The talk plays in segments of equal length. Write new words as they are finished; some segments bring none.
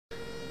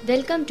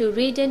Welcome to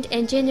Radent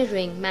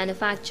Engineering,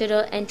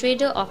 manufacturer and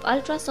trader of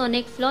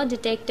ultrasonic flaw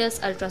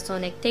detectors,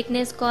 ultrasonic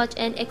thickness gauge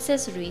and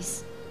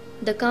accessories.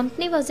 The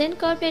company was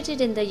incorporated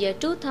in the year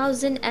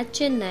 2000 at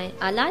Chennai.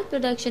 Our large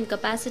production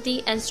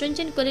capacity and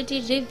stringent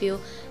quality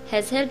review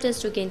has helped us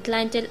to gain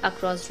clientele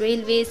across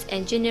railways,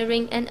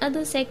 engineering and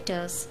other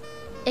sectors.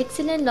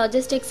 Excellent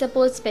logistics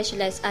support,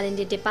 specialized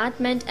R&D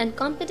department and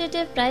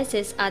competitive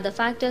prices are the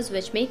factors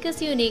which make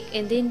us unique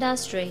in the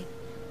industry.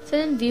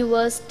 Film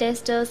viewers,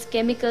 testers,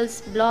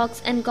 chemicals, blocks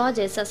and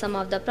gauges are some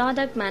of the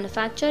products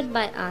manufactured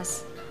by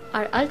us.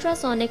 Our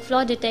ultrasonic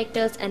flaw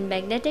detectors and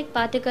magnetic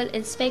particle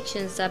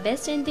inspections are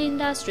best in the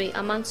industry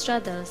amongst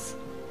others.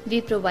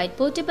 We provide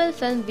portable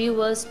film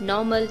viewers,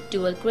 normal,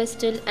 dual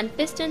crystal and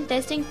piston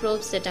testing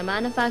probes that are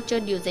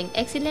manufactured using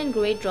excellent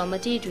grade raw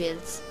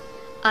materials.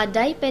 Our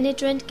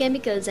dye-penetrant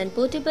chemicals and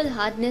portable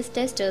hardness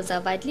testers are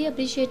widely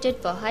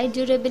appreciated for high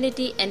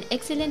durability and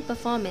excellent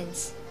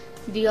performance.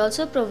 We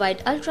also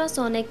provide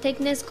ultrasonic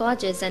thickness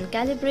gauges and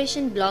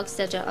calibration blocks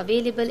that are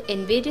available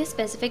in various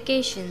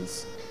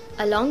specifications.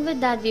 Along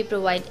with that, we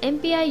provide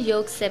MPI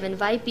yoke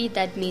 7YP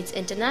that meets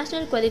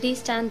international quality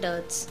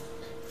standards.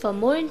 For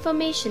more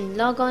information,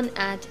 log on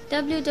at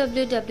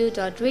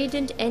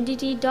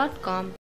www.radentndt.com.